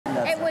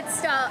It would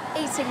start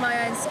eating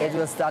my own skin. It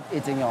will start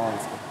eating your own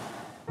skin.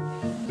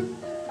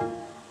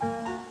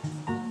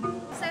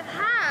 So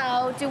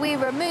how do we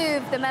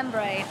remove the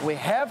membrane? We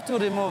have to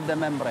remove the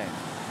membrane.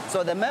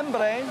 So the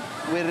membrane,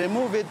 we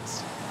remove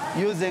it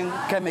using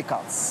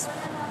chemicals.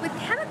 With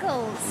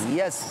chemicals?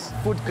 Yes,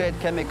 food-grade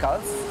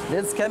chemicals.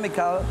 This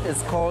chemical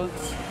is called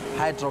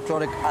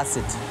hydrochloric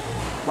acid.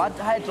 What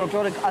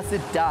hydrochloric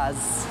acid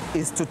does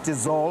is to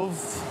dissolve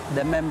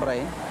the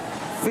membrane.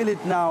 Feel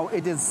it now,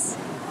 it is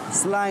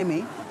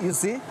slimy, you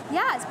see?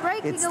 Yeah, it's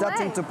breaking away. It's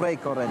starting to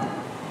break already.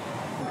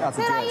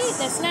 Can I eat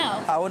this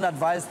now? I wouldn't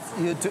advise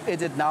you to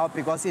eat it now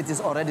because it is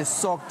already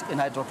soaked in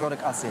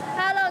hydrochloric acid.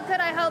 How long could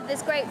I hold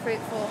this grapefruit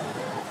for?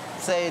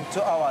 Say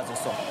 2 hours or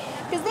so.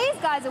 Because these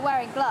guys are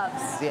wearing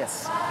gloves.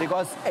 Yes,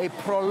 because a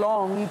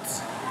prolonged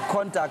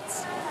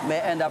contact may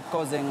end up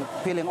causing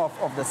peeling off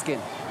of the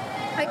skin.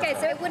 Okay,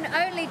 so it wouldn't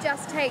only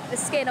just take the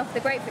skin off the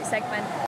grapefruit segment,